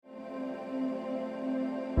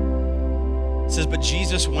It says, but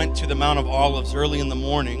Jesus went to the Mount of Olives early in the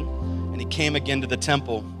morning, and he came again to the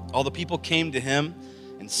temple. All the people came to him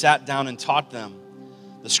and sat down and taught them.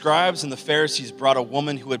 The scribes and the Pharisees brought a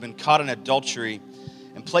woman who had been caught in adultery,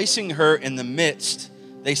 and placing her in the midst,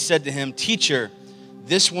 they said to him, Teacher,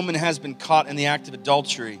 this woman has been caught in the act of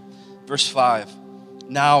adultery. Verse 5,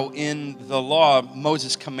 now in the law,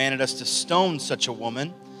 Moses commanded us to stone such a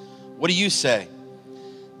woman. What do you say?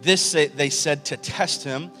 This they said to test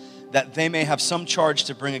him, that they may have some charge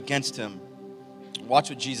to bring against him. Watch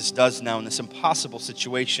what Jesus does now in this impossible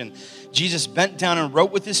situation. Jesus bent down and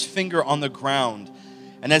wrote with his finger on the ground.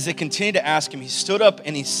 And as they continued to ask him, he stood up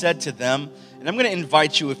and he said to them, and I'm going to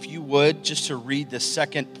invite you, if you would, just to read the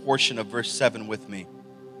second portion of verse 7 with me.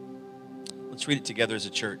 Let's read it together as a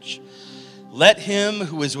church. Let him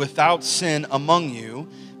who is without sin among you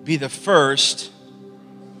be the first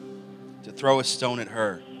to throw a stone at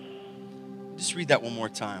her. Just read that one more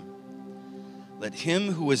time. Let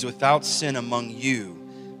him who is without sin among you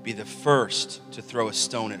be the first to throw a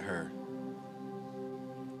stone at her.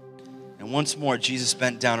 And once more, Jesus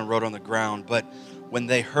bent down and wrote on the ground. But when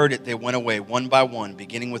they heard it, they went away one by one,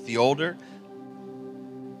 beginning with the older.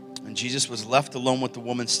 And Jesus was left alone with the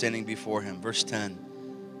woman standing before him. Verse 10,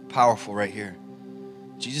 powerful right here.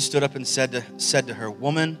 Jesus stood up and said to her,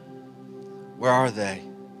 Woman, where are they?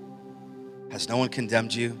 Has no one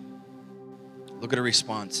condemned you? Look at her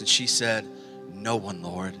response. And she said, No one,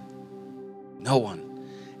 Lord. No one.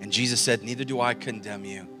 And Jesus said, Neither do I condemn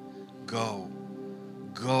you. Go.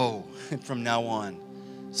 And from now on,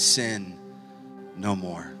 sin no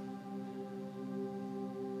more.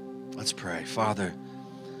 Let's pray. Father,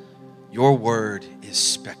 your word is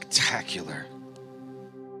spectacular.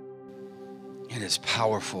 It is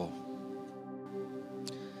powerful.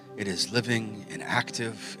 It is living and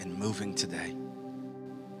active and moving today.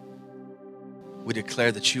 We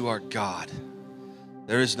declare that you are God.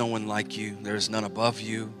 There is no one like you. There is none above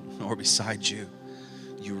you nor beside you.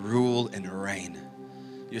 You rule and reign.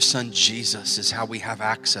 Your son Jesus is how we have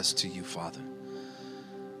access to you, Father.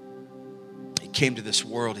 He came to this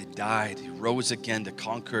world. He died. He rose again to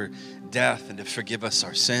conquer death and to forgive us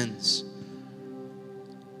our sins.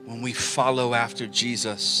 When we follow after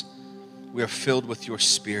Jesus, we are filled with your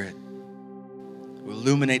Spirit, who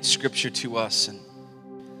illuminates Scripture to us and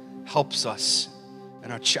helps us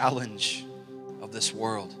in our challenge of this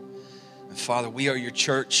world. And Father, we are your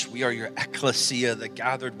church. We are your ecclesia, the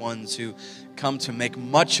gathered ones who come to make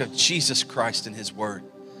much of Jesus Christ and his word.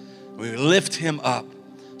 We lift him up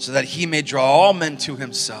so that he may draw all men to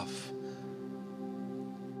himself.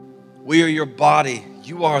 We are your body.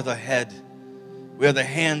 You are the head. We are the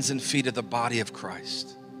hands and feet of the body of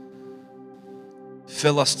Christ.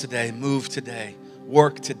 Fill us today, move today,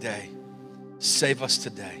 work today, save us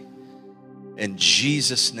today. In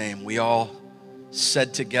Jesus' name, we all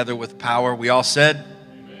said together with power. We all said,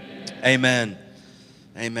 Amen.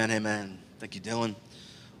 Amen, amen. Thank you, Dylan.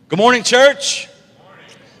 Good morning, church. Good morning.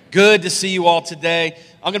 Good to see you all today.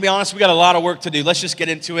 I'm going to be honest, we got a lot of work to do. Let's just get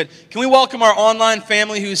into it. Can we welcome our online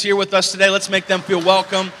family who's here with us today? Let's make them feel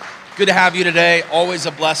welcome. Good to have you today. Always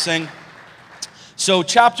a blessing. So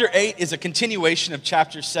chapter 8 is a continuation of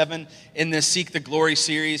chapter 7 in this Seek the Glory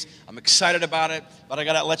series. I'm excited about it, but I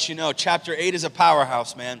got to let you know, chapter 8 is a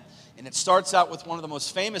powerhouse, man. And it starts out with one of the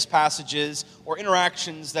most famous passages or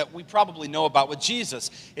interactions that we probably know about with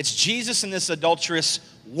Jesus. It's Jesus and this adulterous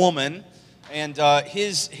woman and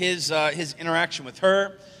his interaction with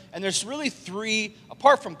her. And there's really three,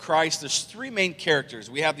 apart from Christ, there's three main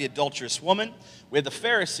characters. We have the adulterous woman, we have the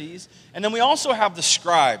Pharisees, and then we also have the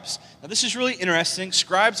scribes. Now this is really interesting.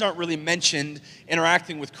 Scribes aren't really mentioned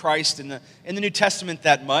interacting with Christ in the New Testament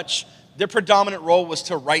that much. Their predominant role was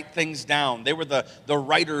to write things down. They were the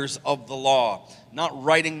writers of the law. Not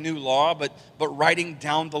writing new law, but writing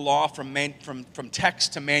down the law from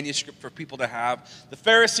text to manuscript for people to have. The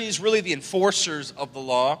Pharisees, really the enforcers of the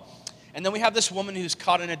law. And then we have this woman who's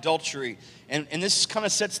caught in adultery. And this kind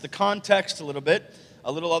of sets the context a little bit.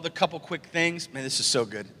 A little other couple quick things. Man, this is so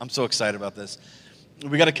good. I'm so excited about this.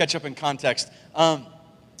 We got to catch up in context.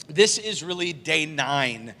 This is really day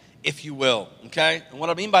 9, if you will, okay? And what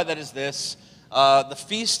I mean by that is this. The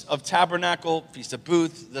Feast of Tabernacle, Feast of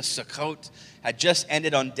Booths, the Sukkot, had just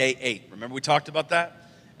ended on day 8. Remember we talked about that?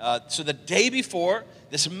 So the day before,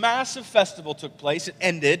 this massive festival took place. It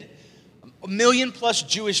ended. 1 million plus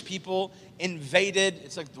Jewish people invaded.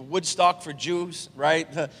 It's like the Woodstock for Jews, right?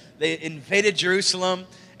 They invaded Jerusalem,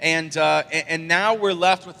 and now we're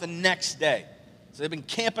left with the next day. So they've been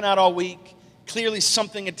camping out all week. Clearly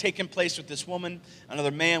something had taken place with this woman,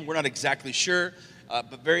 another man. We're not exactly sure,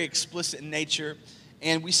 but very explicit in nature.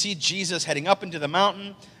 And we see Jesus heading up into the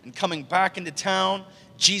mountain and coming back into town.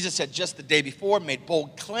 Jesus had just the day before made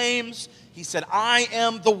bold claims. He said, I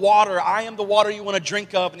am the water. I am the water you want to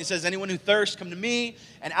drink of. And he says, anyone who thirsts, come to me,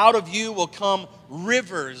 and out of you will come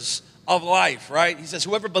rivers of life, right? He says,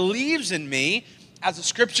 whoever believes in me, as the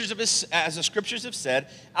scriptures have said,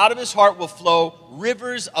 out of his heart will flow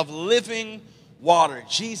rivers of living water.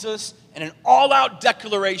 Jesus, in an all-out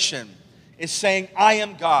declaration, is saying, I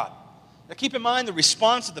am God. Now keep in mind, the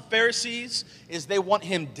response of the Pharisees is they want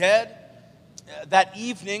him dead. That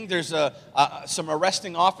evening, there's some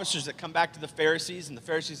arresting officers that come back to the Pharisees, and the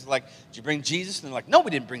Pharisees are like, did you bring Jesus? And they're like, no,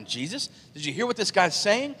 we didn't bring Jesus. Did you hear what this guy's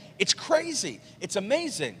saying? It's crazy. It's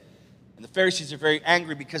amazing. And the Pharisees are very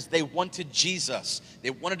angry because they wanted Jesus.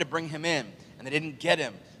 They wanted to bring him in, and they didn't get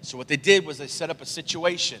him. So what they did was they set up a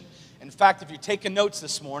situation. In fact, if you're taking notes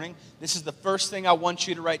this morning, this is the first thing I want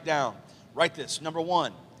you to write down. Write this. Number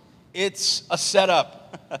one, it's a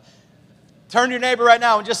setup. Turn to your neighbor right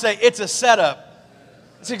now and just say, it's a setup.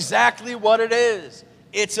 It's exactly what it is.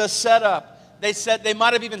 It's a setup. They said they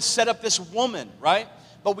might have even set up this woman, right?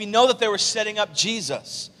 But we know that they were setting up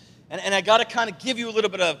Jesus. And I got to kind of give you a little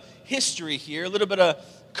bit of history here, a little bit of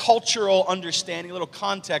cultural understanding, a little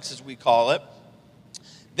context as we call it.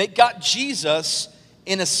 They got Jesus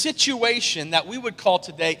in a situation that we would call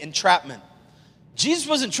today entrapment. Jesus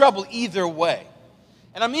was in trouble either way.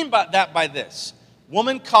 And I mean by that by this.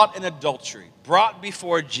 Woman caught in adultery, brought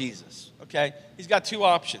before Jesus, okay? He's got two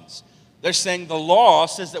options. They're saying the law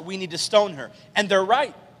says that we need to stone her. And they're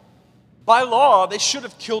right. By law, they should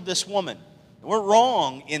have killed this woman. We're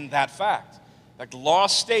wrong in that fact. In fact, the law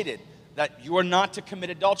stated that you are not to commit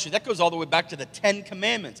adultery. That goes all the way back to the 10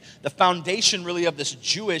 Commandments, the foundation really of this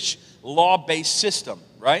Jewish law-based system,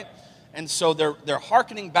 right? And so they're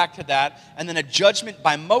hearkening back to that, and then a judgment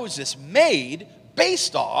by Moses made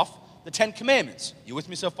based off the 10 Commandments. You with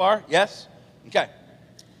me so far? Yes? Okay.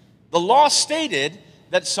 The law stated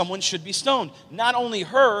that someone should be stoned. Not only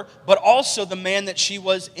her, but also the man that she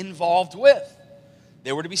was involved with.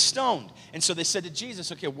 They were to be stoned. And so they said to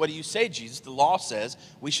Jesus, okay, what do you say, Jesus? The law says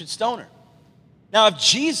we should stone her. Now, if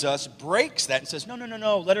Jesus breaks that and says, no,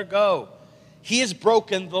 let her go, he has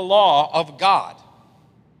broken the law of God.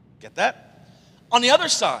 Get that? On the other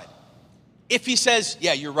side, if he says,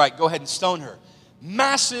 yeah, you're right, go ahead and stone her,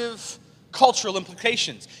 massive cultural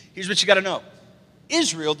implications. Here's what you got to know.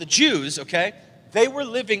 Israel, the Jews, okay, they were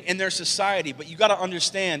living in their society, but you got to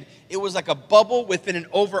understand, it was like a bubble within an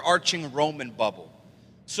overarching Roman bubble.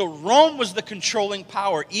 So Rome was the controlling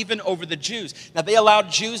power, even over the Jews. Now, they allowed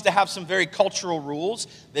Jews to have some very cultural rules.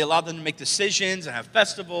 They allowed them to make decisions and have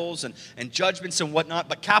festivals and judgments and whatnot.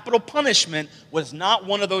 But capital punishment was not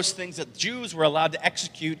one of those things that Jews were allowed to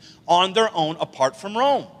execute on their own apart from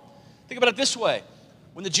Rome. Think about it this way.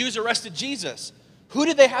 When the Jews arrested Jesus, who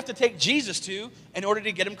did they have to take Jesus to in order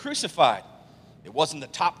to get him crucified? It wasn't the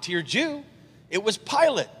top-tier Jew. It was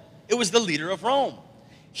Pilate. It was the leader of Rome.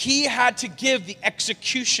 He had to give the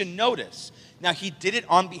execution notice. Now, he did it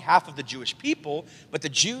on behalf of the Jewish people, but the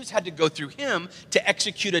Jews had to go through him to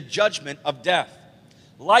execute a judgment of death.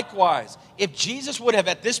 Likewise, if Jesus would have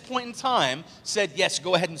at this point in time said, yes,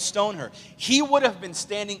 go ahead and stone her, he would have been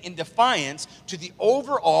standing in defiance to the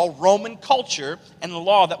overall Roman culture and the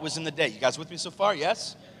law that was in the day. You guys with me so far?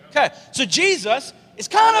 Yes? Okay, so Jesus is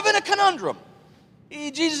kind of in a conundrum.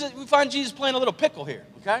 We find Jesus playing a little pickle here,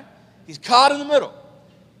 okay? He's caught in the middle.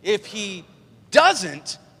 If he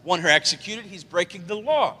doesn't want her executed, he's breaking the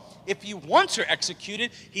law. If he wants her executed,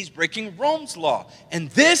 he's breaking Rome's law. And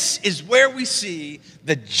this is where we see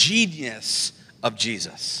the genius of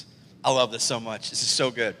Jesus. I love this so much. This is so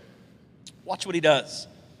good. Watch what he does.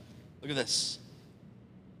 Look at this.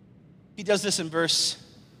 He does this in verse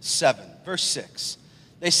 7, verse 6.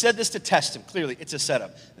 They said this to test him. Clearly, it's a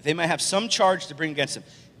setup. That they might have some charge to bring against him.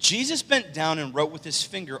 Jesus bent down and wrote with his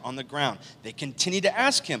finger on the ground. They continued to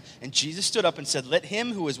ask him, and Jesus stood up and said, let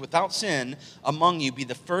him who is without sin among you be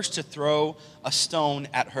the first to throw a stone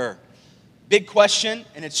at her. Big question,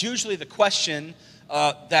 and it's usually the question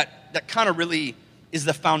that kind of really is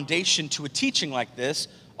the foundation to a teaching like this,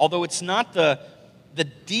 although it's not the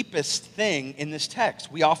deepest thing in this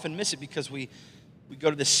text. We often miss it because we go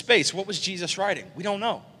to this space. What was Jesus writing? We don't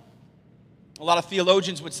know. A lot of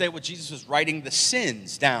theologians would say, well, Jesus was writing the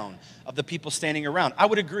sins down of the people standing around. I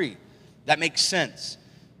would agree. That makes sense.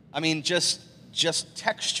 I mean, just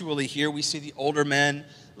textually here, we see the older men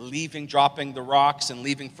leaving, dropping the rocks and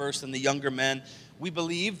leaving first, and the younger men. We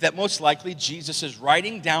believe that most likely Jesus is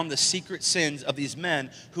writing down the secret sins of these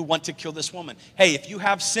men who want to kill this woman. Hey, if you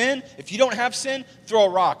have sin, if you don't have sin, throw a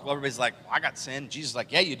rock. Well, everybody's like, well, I got sin. Jesus is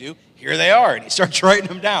like, yeah, you do. Here they are. And he starts writing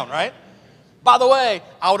them down, right? By the way,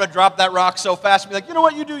 I would have dropped that rock so fast and be like, you know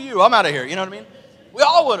what, you do you. I'm out of here. You know what I mean? We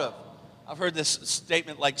all would have. I've heard this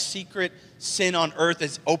statement like secret sin on earth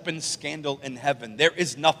is open scandal in heaven. There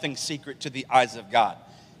is nothing secret to the eyes of God.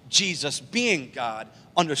 Jesus, being God,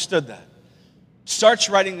 understood that. Starts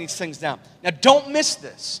writing these things down. Now, don't miss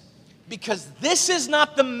this, because this is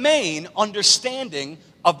not the main understanding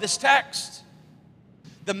of this text.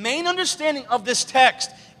 The main understanding of this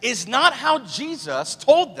text is not how Jesus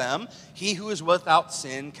told them, he who is without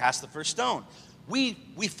sin, cast the first stone. We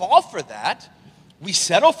fall for that. We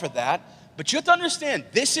settle for that. But you have to understand,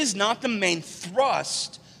 this is not the main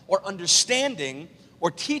thrust or understanding or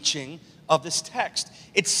teaching of this text.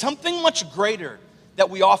 It's something much greater that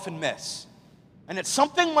we often miss. And it's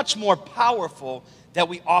something much more powerful that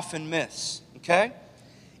we often miss, okay?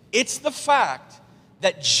 It's the fact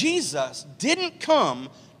that Jesus didn't come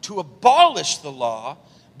to abolish the law,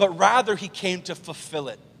 but rather he came to fulfill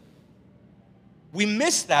it. We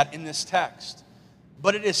miss that in this text.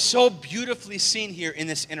 But it is so beautifully seen here in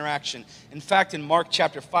this interaction. In fact, in Mark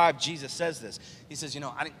chapter 5, Jesus says this. He says,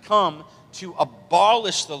 I didn't come to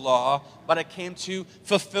abolish the law, but I came to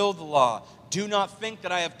fulfill the law. Do not think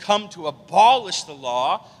that I have come to abolish the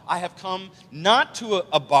law. I have come not to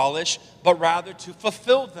abolish, but rather to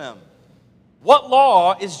fulfill them. What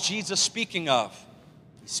law is Jesus speaking of?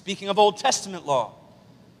 He's speaking of Old Testament law.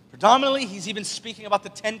 Predominantly, he's even speaking about the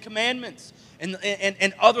Ten Commandments and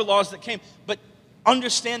other laws that came. But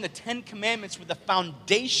understand the Ten Commandments were the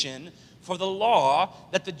foundation for the law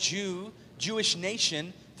that the Jewish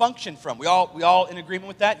nation functioned from. We all in agreement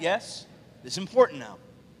with that? Yes? This is important now.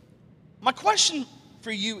 My question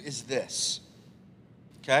for you is this,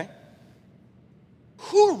 okay?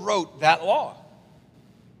 Who wrote that law?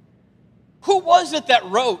 Who was it that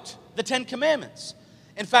wrote the Ten Commandments?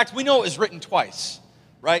 In fact, we know it was written twice,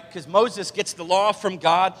 right? Because Moses gets the law from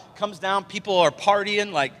God, comes down, people are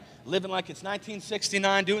partying, like living like it's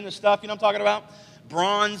 1969, doing the stuff, you know what I'm talking about?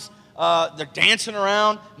 Bronze, they're dancing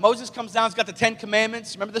around. Moses comes down, he's got the Ten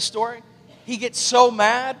Commandments. Remember this story? He gets so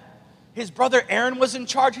mad. His brother Aaron was in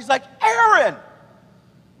charge. He's like, Aaron,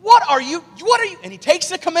 what are you? And he takes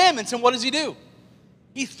the commandments, and what does he do?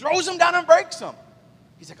 He throws them down and breaks them.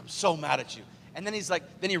 He's like, I'm so mad at you. And then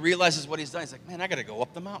then he realizes what he's done. He's like, man, I got to go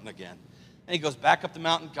up the mountain again. And he goes back up the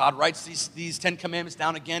mountain. God writes these 10 commandments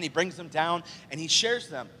down again. He brings them down, and he shares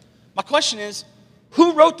them. My question is,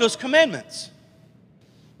 who wrote those commandments?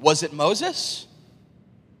 Was it Moses?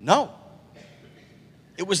 No.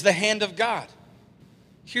 It was the hand of God.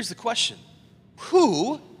 Here's the question.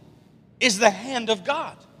 Who is the hand of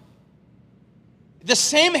God? The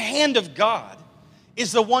same hand of God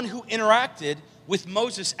is the one who interacted with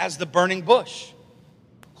Moses as the burning bush.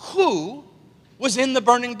 Who was in the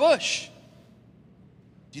burning bush?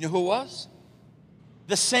 Do you know who it was?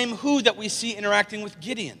 The same who that we see interacting with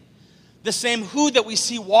Gideon. The same who that we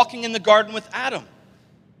see walking in the garden with Adam.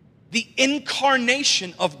 The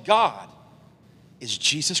incarnation of God is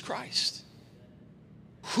Jesus Christ.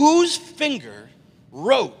 Whose finger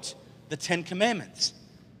wrote the Ten Commandments?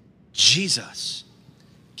 Jesus.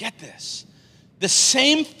 Get this. The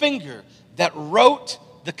same finger that wrote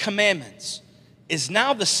the commandments is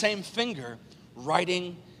now the same finger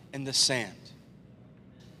writing in the sand.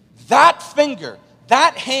 That finger,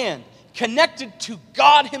 that hand, connected to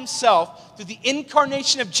God himself through the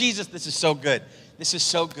incarnation of Jesus. This is so good. This is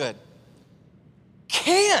so good.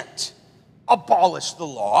 Can't abolish the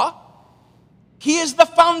law. He is the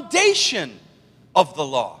foundation of the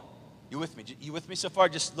law. You with me? You with me so far?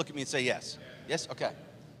 Just look at me and say yes. Yes? Okay.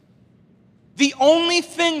 The only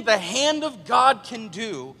thing the hand of God can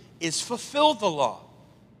do is fulfill the law.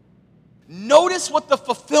 Notice what the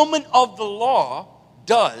fulfillment of the law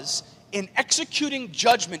does in executing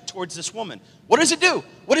judgment towards this woman. What does it do?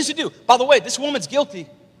 What does it do? By the way, this woman's guilty.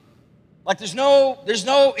 Like there's no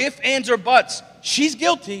ifs, ands, or buts. She's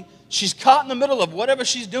guilty. She's caught in the middle of whatever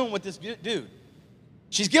she's doing with this dude.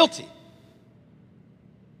 She's guilty.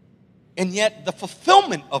 And yet the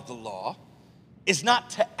fulfillment of the law is not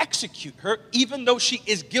to execute her, even though she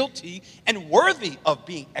is guilty and worthy of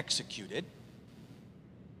being executed.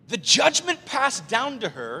 The judgment passed down to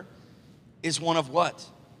her is one of what?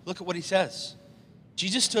 Look at what he says.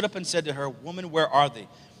 Jesus stood up and said to her, "Woman, where are they?"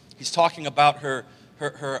 He's talking about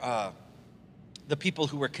the people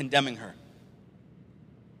who were condemning her.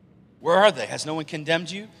 Where are they? Has no one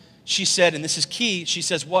condemned you? She said, and this is key, she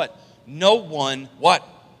says what? No one, what?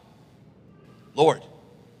 Lord.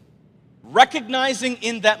 Recognizing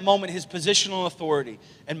in that moment his positional authority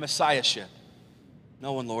and messiahship.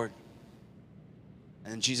 No one, Lord.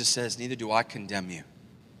 And then Jesus says, neither do I condemn you.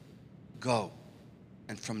 Go.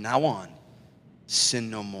 And from now on,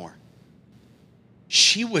 sin no more.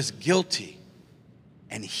 She was guilty,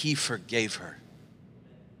 and he forgave her.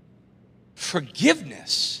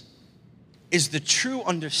 Forgiveness is the true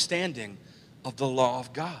understanding of the law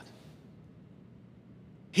of God.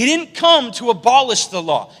 He didn't come to abolish the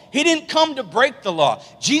law. He didn't come to break the law.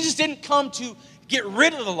 Jesus didn't come to get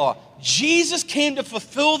rid of the law. Jesus came to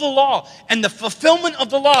fulfill the law. And the fulfillment of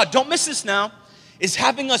the law, don't miss this now, is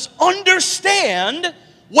having us understand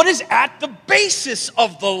what is at the basis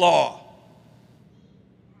of the law.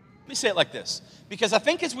 Let me say it like this, because I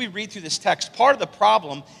think as we read through this text, part of the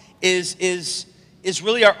problem is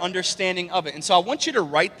really our understanding of it. And so I want you to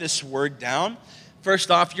write this word down. First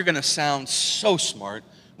off, you're going to sound so smart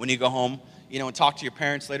when you go home, and talk to your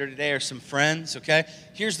parents later today or some friends, okay?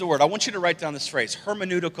 Here's the word. I want you to write down this phrase,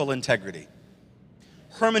 hermeneutical integrity.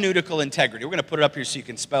 Hermeneutical integrity. We're going to put it up here so you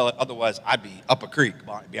can spell it. Otherwise, I'd be up a creek,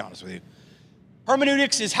 to be honest with you.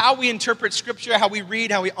 Hermeneutics is how we interpret Scripture, how we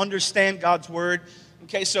read, how we understand God's Word.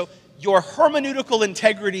 Okay, so your hermeneutical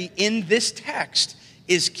integrity in this text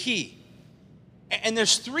is key. And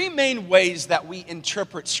there's three main ways that we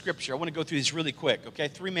interpret Scripture. I want to go through these really quick, okay?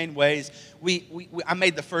 Three main ways. I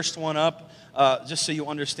made the first one up just so you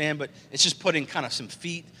understand, but it's just putting kind of some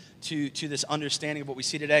feet to this understanding of what we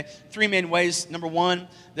see today. Three main ways. Number one,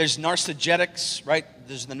 there's narcissetics, right?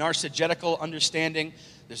 There's the narcissetical understanding.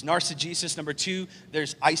 There's narcigesis. Number two,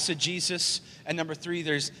 there's eisegesis. And number three,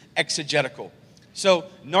 there's exegetical. So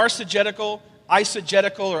narcissetical,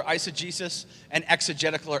 eisegetical or eisegesis, and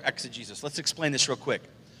exegetical or exegesis. Let's explain this real quick.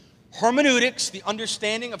 Hermeneutics, the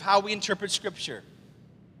understanding of how we interpret Scripture.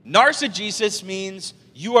 Narcigesis means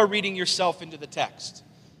you are reading yourself into the text.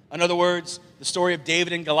 In other words, the story of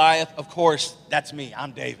David and Goliath, of course, that's me.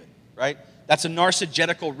 I'm David, right? That's a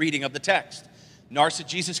narcissetical reading of the text.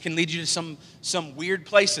 Narcigesis can lead you to some weird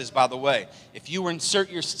places, by the way. If you insert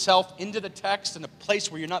yourself into the text in a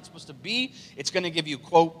place where you're not supposed to be, it's going to give you,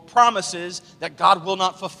 quote, promises that God will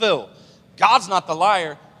not fulfill. God's not the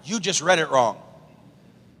liar. You just read it wrong.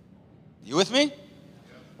 You with me?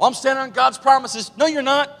 Well, I'm standing on God's promises. No, you're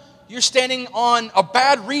not. You're standing on a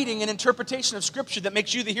bad reading and interpretation of Scripture that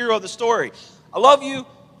makes you the hero of the story. I love you.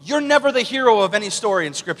 You're never the hero of any story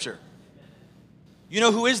in Scripture. You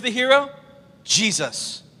know who is the hero?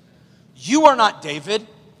 Jesus. You are not David.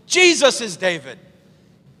 Jesus is David.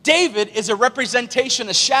 David is a representation,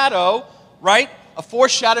 a shadow, right? A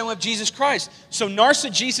foreshadowing of Jesus Christ. So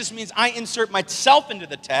narcigesis means I insert myself into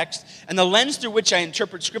the text, and the lens through which I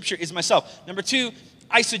interpret Scripture is myself. Number two,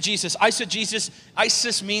 eisegesis.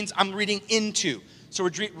 Eisegesis means I'm reading into. So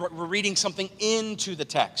we're reading something into the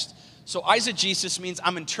text. So eisegesis means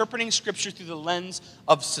I'm interpreting Scripture through the lens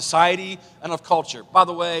of society and of culture. By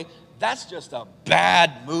the way, that's just a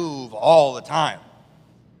bad move all the time.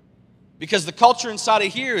 Because the culture inside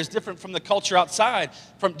of here is different from the culture outside,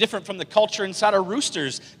 different from the culture inside of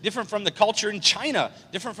Roosters, different from the culture in China,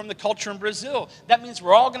 different from the culture in Brazil. That means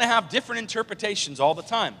we're all going to have different interpretations all the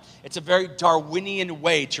time. It's a very Darwinian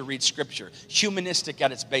way to read Scripture, humanistic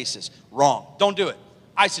at its basis. Wrong. Don't do it.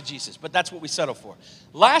 Eisegesis, but that's what we settle for.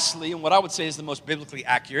 Lastly, and what I would say is the most biblically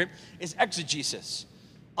accurate, is exegesis.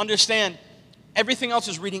 Understand, everything else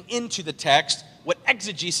is reading into the text. What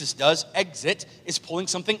exegesis does, exit, is pulling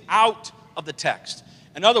something out of the text.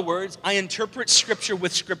 In other words, I interpret Scripture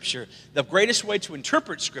with Scripture. The greatest way to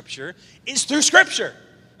interpret Scripture is through Scripture.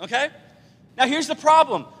 Okay? Now here's the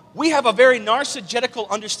problem. We have a very narcissetical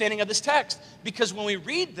understanding of this text, because when we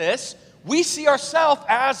read this, we see ourselves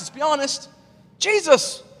as, let's be honest,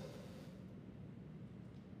 Jesus.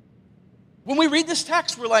 When we read this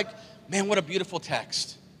text, we're like, man, what a beautiful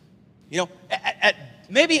text. You know,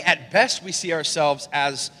 maybe at best we see ourselves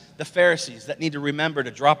as the Pharisees that need to remember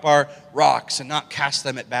to drop our rocks and not cast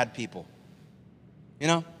them at bad people. You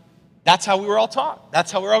know, that's how we were all taught.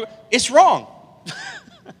 That's how we're all, it's wrong.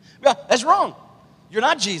 Yeah, that's wrong. You're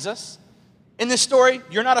not Jesus. In this story,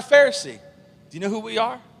 you're not a Pharisee. Do you know who we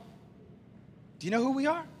are? Do you know who we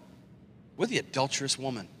are? We're the adulterous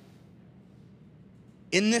woman.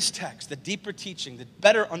 In this text, the deeper teaching, the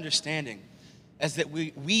better understanding is that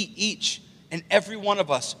we each and every one of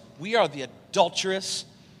us, we are the adulterous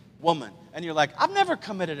woman. And you're like, I've never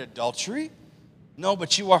committed adultery. No,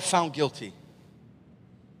 but you are found guilty.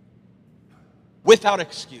 Without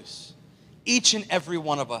excuse. Each and every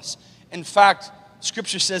one of us. In fact,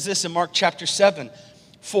 Scripture says this in Mark chapter 7.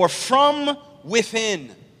 For from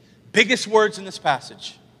within, biggest words in this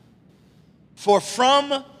passage. For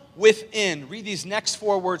from within, read these next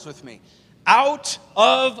four words with me. Out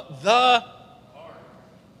of the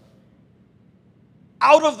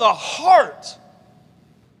heart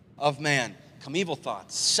of man come evil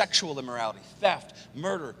thoughts, sexual immorality, theft,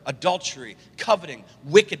 murder, adultery, coveting,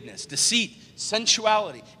 wickedness, deceit,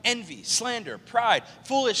 sensuality, envy, slander, pride,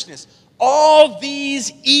 foolishness. All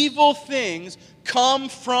these evil things come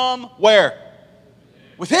from where?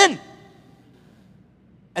 Within.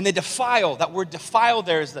 And they defile. That word defile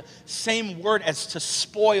there is the same word as to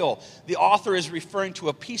spoil. The author is referring to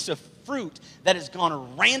a piece of fruit that has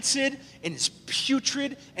gone rancid and is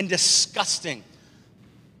putrid and disgusting.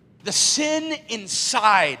 The sin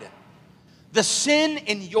inside, the sin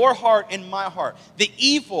in your heart and my heart, the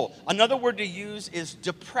evil, another word to use is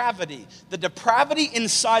depravity. The depravity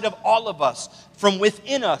inside of all of us, from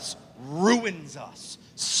within us, ruins us,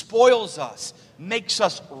 spoils us, makes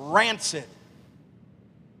us rancid.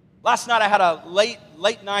 Last night I had a late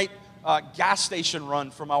night gas station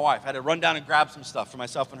run for my wife. I had to run down and grab some stuff for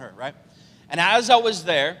myself and her, right? And as I was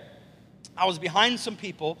there, I was behind some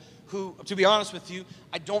people who, to be honest with you,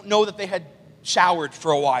 I don't know that they had showered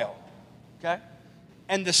for a while, okay?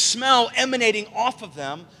 And the smell emanating off of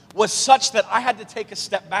them was such that I had to take a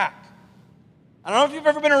step back. I don't know if you've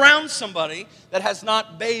ever been around somebody that has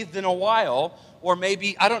not bathed in a while, or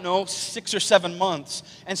maybe, 6 or 7 months,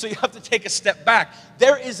 and so you have to take a step back.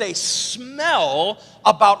 There is a smell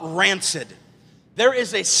about rancid. There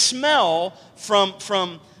is a smell from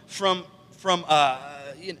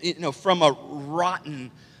a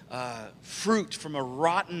rotten fruit, from a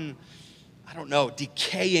rotten,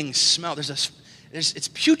 decaying smell. It's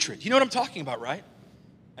putrid. You know what I'm talking about, right?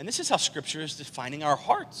 And this is how Scripture is defining our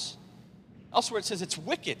hearts. Elsewhere it says it's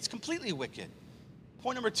wicked. It's completely wicked.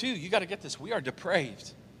 Point number 2, you got to get this. We are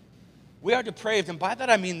depraved. We are depraved, and by that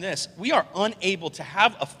I mean this. We are unable to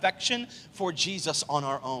have affection for Jesus on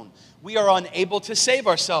our own. We are unable to save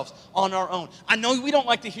ourselves on our own. I know we don't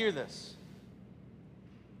like to hear this,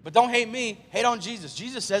 but don't hate me. Hate on Jesus.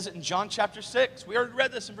 Jesus says it in John chapter 6. We already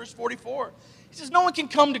read this in verse 44. He says, no one can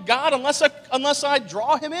come to God unless I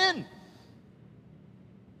draw him in.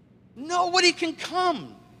 Nobody can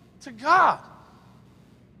come to God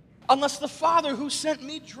unless the Father who sent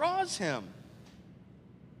me draws him.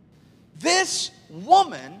 This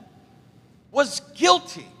woman was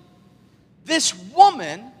guilty. This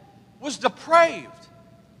woman was depraved.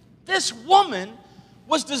 This woman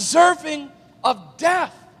was deserving of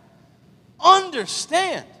death.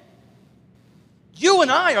 Understand, you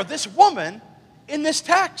and I are this woman in this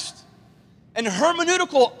text. And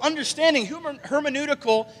hermeneutical understanding,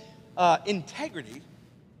 hermeneutical integrity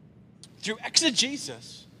through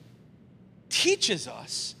exegesis teaches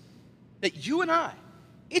us that you and I,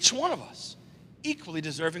 each one of us, equally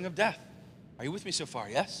deserving of death. Are you with me so far?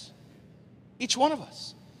 Yes? Each one of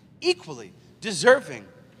us, equally deserving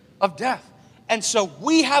of death. And so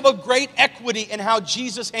we have a great equity in how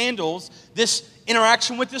Jesus handles this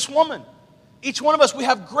interaction with this woman. Each one of us, we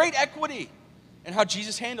have great equity in how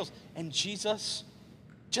Jesus handles. And Jesus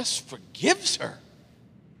just forgives her.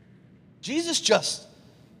 Jesus just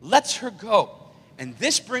lets her go. And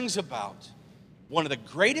this brings about one of the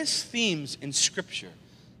greatest themes in Scripture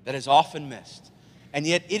that is often missed. And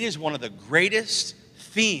yet it is one of the greatest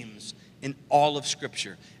themes in all of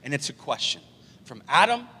Scripture. And it's a question. From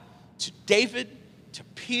Adam to David to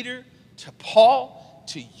Peter to Paul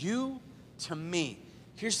to you to me.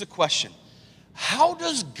 Here's the question. How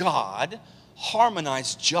does God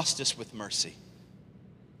harmonize justice with mercy?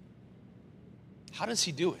 How does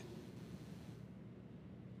he do it?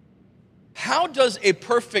 How does a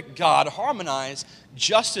perfect God harmonize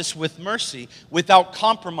justice with mercy without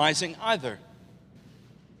compromising either?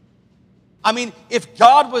 I mean, if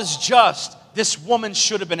God was just, this woman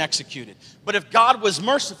should have been executed. But if God was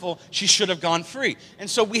merciful, she should have gone free. And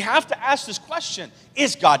so we have to ask this question,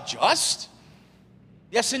 is God just?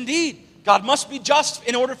 Yes, indeed. God must be just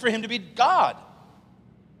in order for him to be God.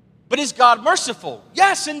 But is God merciful?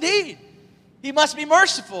 Yes, indeed. He must be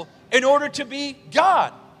merciful in order to be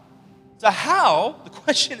God. So the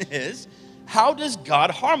question is, how does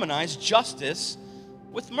God harmonize justice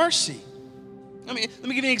with mercy? Let me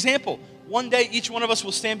give you an example. One day, each one of us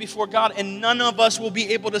will stand before God, and none of us will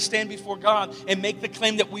be able to stand before God and make the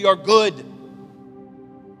claim that we are good.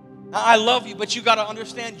 Now, I love you, but you got to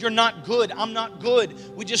understand, you're not good. I'm not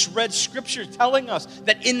good. We just read Scripture telling us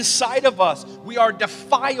that inside of us, we are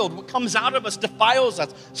defiled. What comes out of us defiles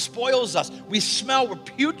us, spoils us. We smell, we're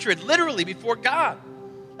putrid, literally, before God.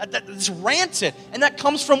 That's rancid, and that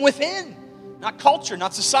comes from within. Not culture,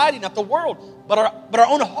 not society, not the world, but our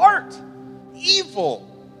own heart. Evil,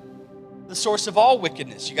 the source of all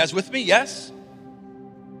wickedness. You guys with me? Yes?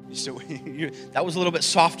 That was a little bit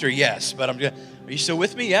softer, yes, but are you still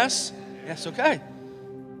with me? Yes? Yes, okay.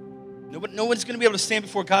 No one's going to be able to stand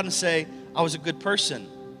before God and say, I was a good person.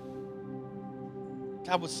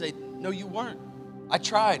 God would say, no, you weren't. I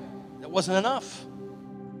tried. That wasn't enough.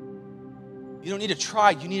 You don't need to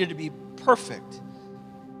try. You need it to be perfect.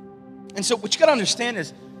 And so what you got to understand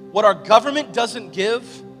is what our government doesn't give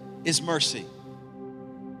is mercy.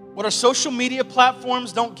 What our social media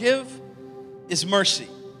platforms don't give is mercy.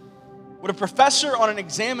 What a professor on an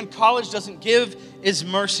exam in college doesn't give is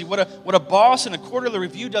mercy. What a boss in a quarterly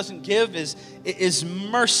review doesn't give is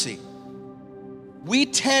mercy. We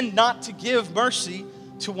tend not to give mercy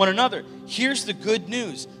to one another. Here's the good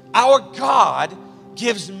news. Our God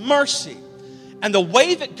gives mercy. And the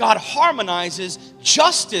way that God harmonizes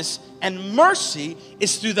justice and mercy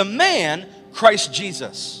is through the man, Christ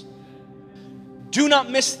Jesus. Do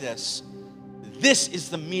not miss this. This is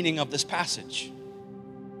the meaning of this passage.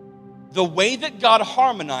 The way that God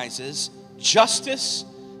harmonizes justice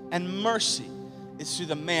and mercy is through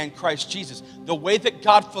the man, Christ Jesus. The way that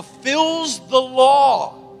God fulfills the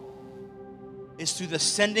law is through the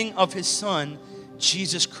sending of his son,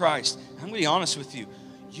 Jesus Christ. I'm going to be honest with you.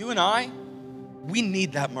 You and I, we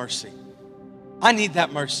need that mercy. I need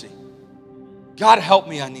that mercy. God help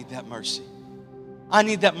me, I need that mercy. I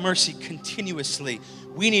need that mercy continuously.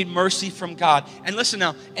 We need mercy from God. And listen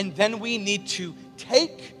now, and then we need to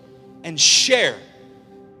take and share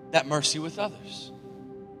that mercy with others.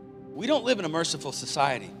 We don't live in a merciful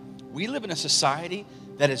society. We live in a society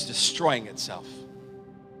that is destroying itself.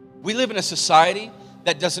 We live in a society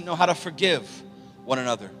that doesn't know how to forgive one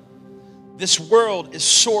another. This world is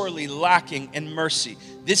sorely lacking in mercy.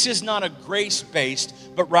 This is not a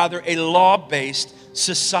grace-based, but rather a law-based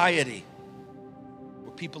society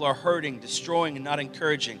where people are hurting, destroying, and not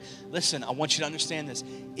encouraging. Listen, I want you to understand this.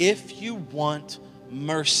 If you want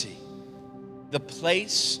mercy, the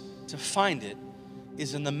place to find it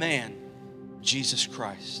is in the man, Jesus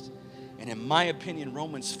Christ. And in my opinion,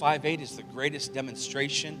 Romans 5:8 is the greatest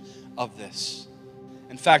demonstration of this.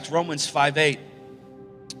 In fact, Romans 5:8,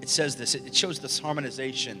 it says this. It shows this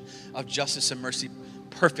harmonization of justice and mercy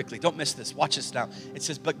perfectly. Don't miss this. Watch this now. It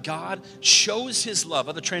says, but God shows his love.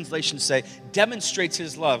 Other translations say, demonstrates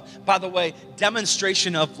his love. By the way,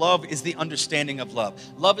 demonstration of love is the understanding of love.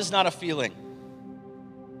 Love is not a feeling.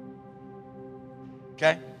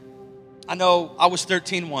 Okay? I know I was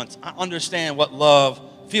 13 once. I understand what love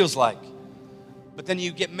feels like. But then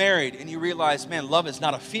you get married and you realize, man, love is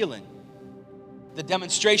not a feeling. The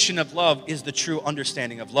demonstration of love is the true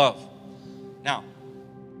understanding of love. Now,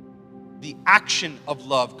 the action of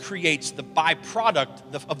love creates the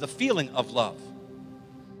byproduct of the feeling of love.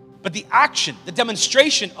 But the action, the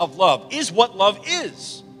demonstration of love is what love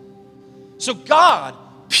is. So God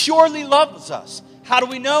purely loves us. How do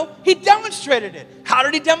we know? He demonstrated it. How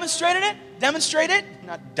did he demonstrate it?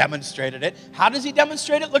 Not demonstrated it. How does he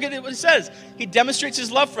demonstrate it? Look at what it says. He demonstrates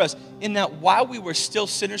his love for us in that while we were still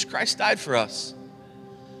sinners, Christ died for us.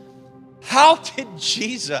 How did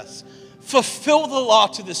Jesus fulfill the law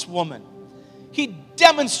to this woman? He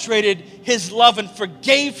demonstrated his love and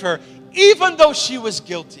forgave her even though she was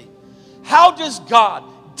guilty. How does God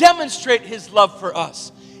demonstrate his love for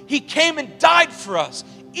us? He came and died for us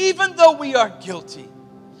even though we are guilty.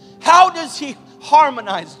 How does he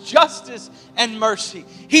harmonize justice and mercy?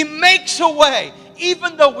 He makes a way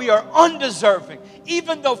even though we are undeserving.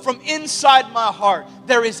 Even though from inside my heart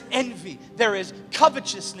there is envy, there is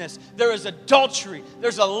covetousness, there is adultery,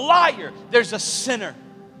 there's a liar, there's a sinner.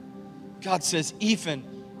 God says, even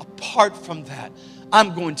apart from that,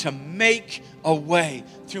 I'm going to make a way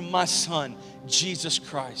through my son, Jesus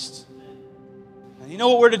Christ. And you know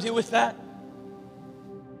what we're to do with that?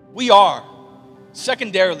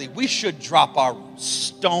 Secondarily, we should drop our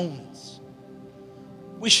stones.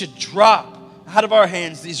 We should drop out of our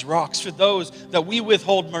hands these rocks for those that we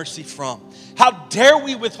withhold mercy from. How dare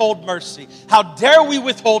we withhold mercy? How dare we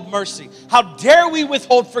withhold mercy? How dare we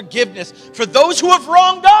withhold forgiveness for those who have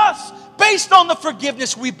wronged us based on the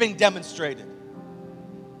forgiveness we've been demonstrated?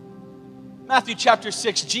 Matthew chapter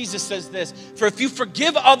 6, Jesus says this, for if you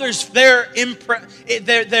forgive others their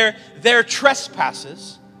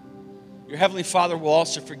trespasses, your heavenly Father will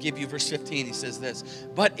also forgive you. Verse 15, he says this,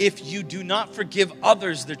 but if you do not forgive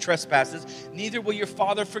others their trespasses, neither will your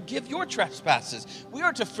Father forgive your trespasses. We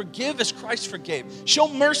are to forgive as Christ forgave. Show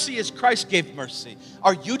mercy as Christ gave mercy.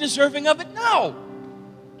 Are you deserving of it? No,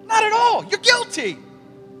 not at all. You're guilty.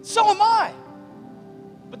 So am I.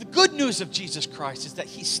 But the good news of Jesus Christ is that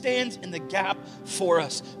he stands in the gap for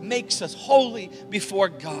us, makes us holy before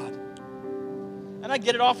God. And I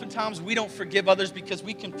get it, oftentimes we don't forgive others because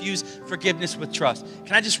we confuse forgiveness with trust.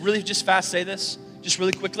 Can I just fast say this? Just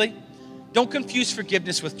really quickly? Don't confuse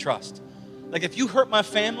forgiveness with trust. Like if you hurt my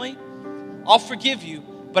family, I'll forgive you,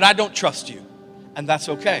 but I don't trust you. And that's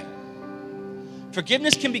okay.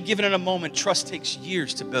 Forgiveness can be given in a moment. Trust takes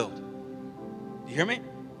years to build. You hear me?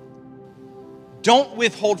 Don't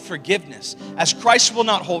withhold forgiveness, as Christ will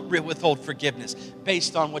not withhold forgiveness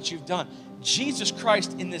based on what you've done. Jesus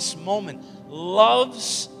Christ in this moment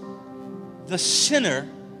loves the sinner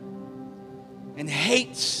and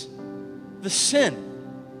hates the sin.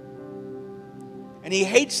 And he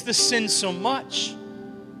hates the sin so much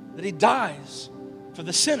that he dies for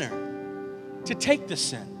the sinner to take the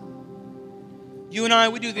sin. You and I,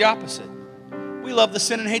 we do the opposite. We love the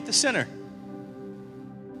sin and hate the sinner.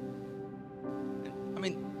 I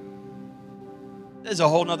mean, there's a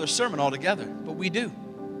whole nother sermon altogether, but we do.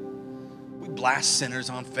 We blast sinners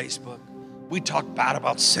on Facebook. We talk bad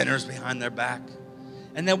about sinners behind their back.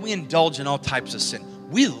 And then we indulge in all types of sin.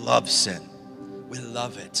 We love sin. We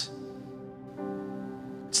love it.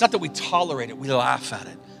 It's not that we tolerate it. We laugh at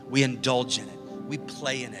it. We indulge in it. We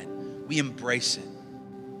play in it. We embrace it.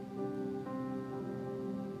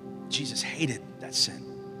 Jesus hated that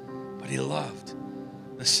sin, but he loved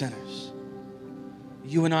the sinners.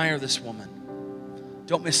 You and I are this woman.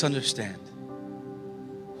 Don't misunderstand.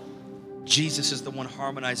 Jesus is the one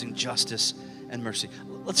harmonizing justice and mercy.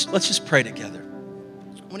 Let's just pray together.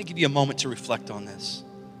 I want to give you a moment to reflect on this.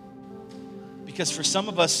 Because for some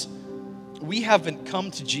of us, we haven't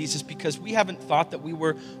come to Jesus because we haven't thought that we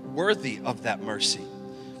were worthy of that mercy.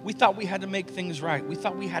 We thought we had to make things right. We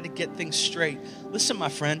thought we had to get things straight. Listen, my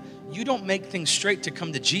friend, you don't make things straight to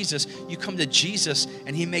come to Jesus. You come to Jesus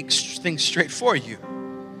and he makes things straight for you.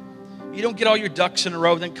 You don't get all your ducks in a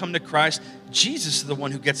row, then come to Christ. Jesus is the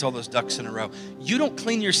one who gets all those ducks in a row. You don't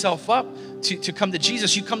clean yourself up to come to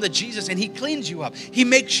Jesus. You come to Jesus and he cleans you up. He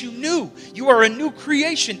makes you new. You are a new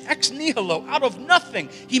creation, ex nihilo, out of nothing.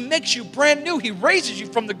 He makes you brand new. He raises you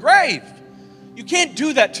from the grave. You can't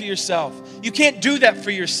do that to yourself. You can't do that for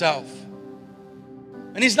yourself.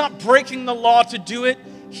 And he's not breaking the law to do it.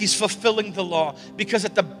 He's fulfilling the law. Because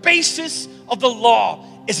at the basis of the law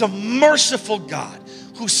is a merciful God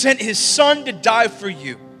who sent his son to die for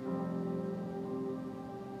you.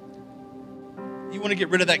 You want to get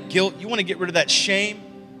rid of that guilt? You want to get rid of that shame?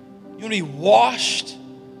 You want to be washed?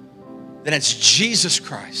 Then it's Jesus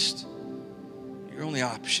Christ. Your only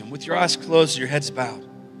option. With your eyes closed, your heads bowed.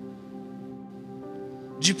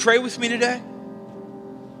 Would you pray with me today?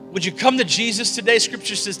 Would you come to Jesus today?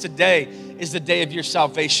 Scripture says today is the day of your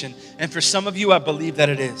salvation. And for some of you, I believe that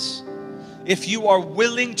it is. If you are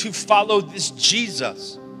willing to follow this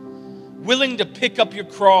Jesus, willing to pick up your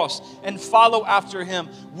cross and follow after him,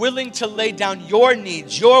 willing to lay down your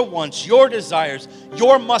needs, your wants, your desires,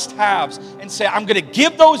 your must-haves, and say, I'm going to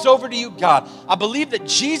give those over to you, God. I believe that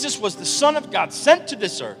Jesus was the Son of God sent to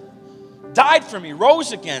this earth, died for me,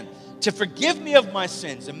 rose again, to forgive me of my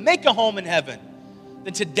sins and make a home in heaven,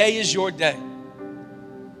 then today is your day.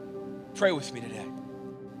 Pray with me today.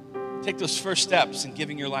 Take those first steps in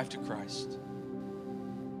giving your life to Christ.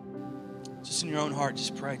 Just in your own heart,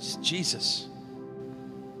 just pray. Just, Jesus,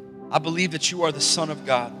 I believe that you are the Son of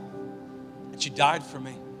God, that you died for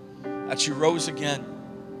me, that you rose again.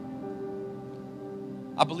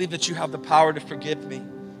 I believe that you have the power to forgive me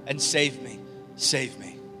and save me. Save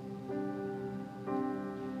me.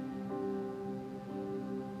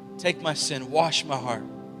 Take my sin, wash my heart.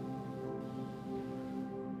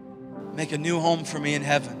 Make a new home for me in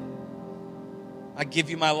heaven. I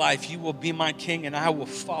give you my life. You will be my king and I will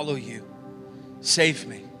follow you. Save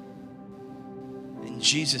me. In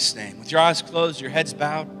Jesus' name. With your eyes closed, your heads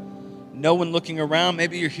bowed, no one looking around.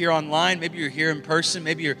 Maybe you're here online. Maybe you're here in person.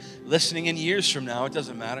 Maybe you're listening in years from now. It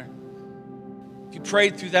doesn't matter. If you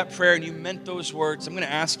prayed through that prayer and you meant those words, I'm going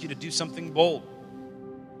to ask you to do something bold.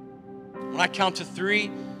 When I count to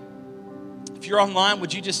 3, if you're online,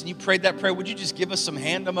 and you prayed that prayer, would you just give us some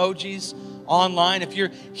hand emojis online? If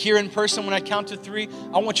you're here in person, when I count to 3,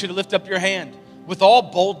 I want you to lift up your hand with all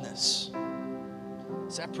boldness.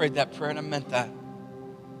 So I prayed that prayer and I meant that.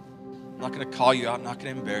 I'm not going to call you out. I'm not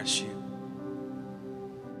going to embarrass you.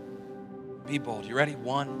 Be bold. You ready?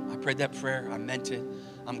 1, I prayed that prayer. I meant it.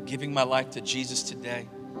 I'm giving my life to Jesus today.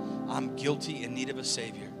 I'm guilty in need of a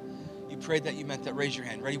Savior. You prayed that. You meant that. Raise your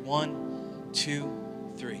hand. Ready? 1, 2,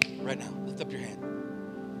 3. Right now. Lift up your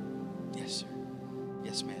hand. Yes, sir.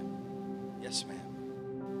 Yes, ma'am. Yes, ma'am.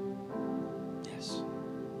 Yes.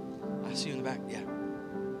 I see you in the back. Yeah.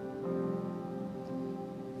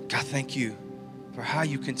 God, thank you for how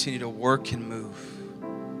you continue to work and move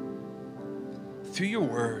through your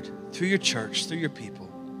word, through your church, through your people.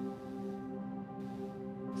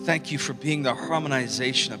 Thank you for being the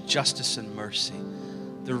harmonization of justice and mercy,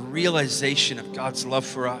 the realization of God's love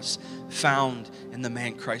for us found in the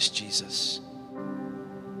man Christ Jesus.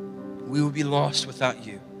 We would be lost without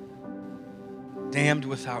you, damned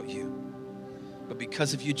without you. But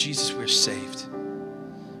because of you, Jesus, we're saved.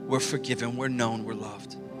 we're forgiven, we're known, we're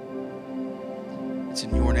loved. It's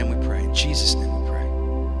in your name we pray. In Jesus' name we pray.